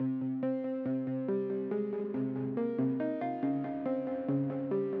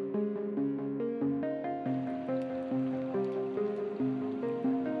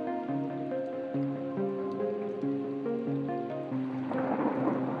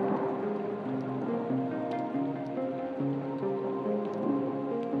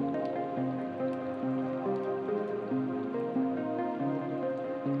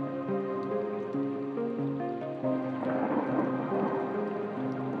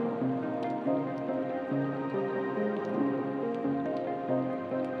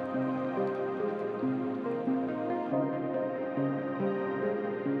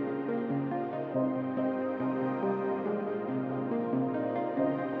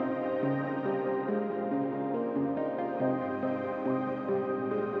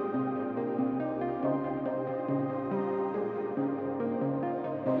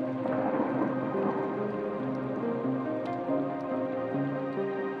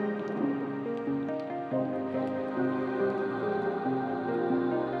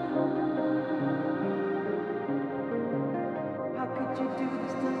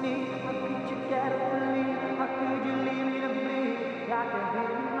I can hear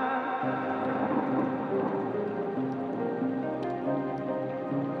you run.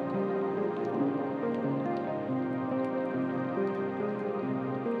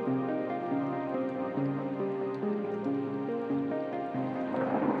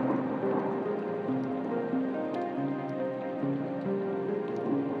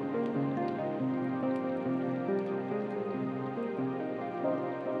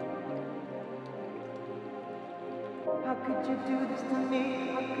 How could you do this to me?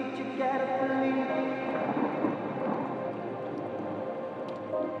 How could you get up and leave?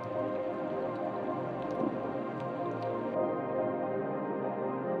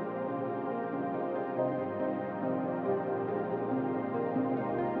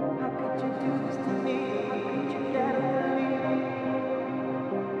 How could you do this to me? How could you get up and leave?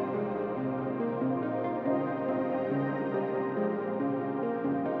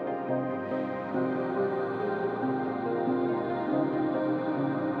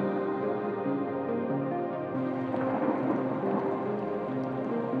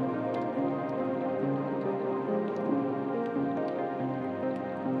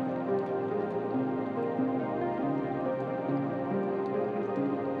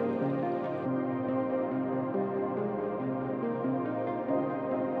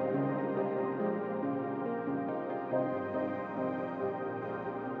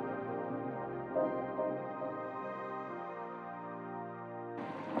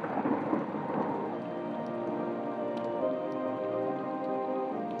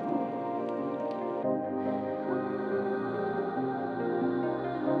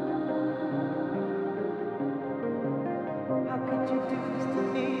 How could you do this to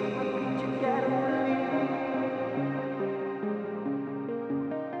me? How could you get up and leave?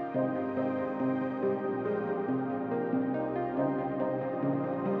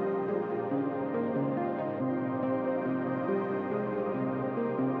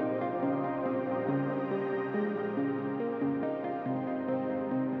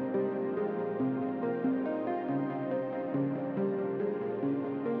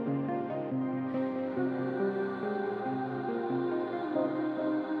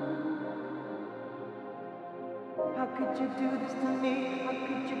 How could you do this to me? How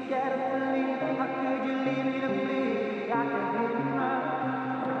could you get up and leave? How could you leave me to bleed? I can hear you run.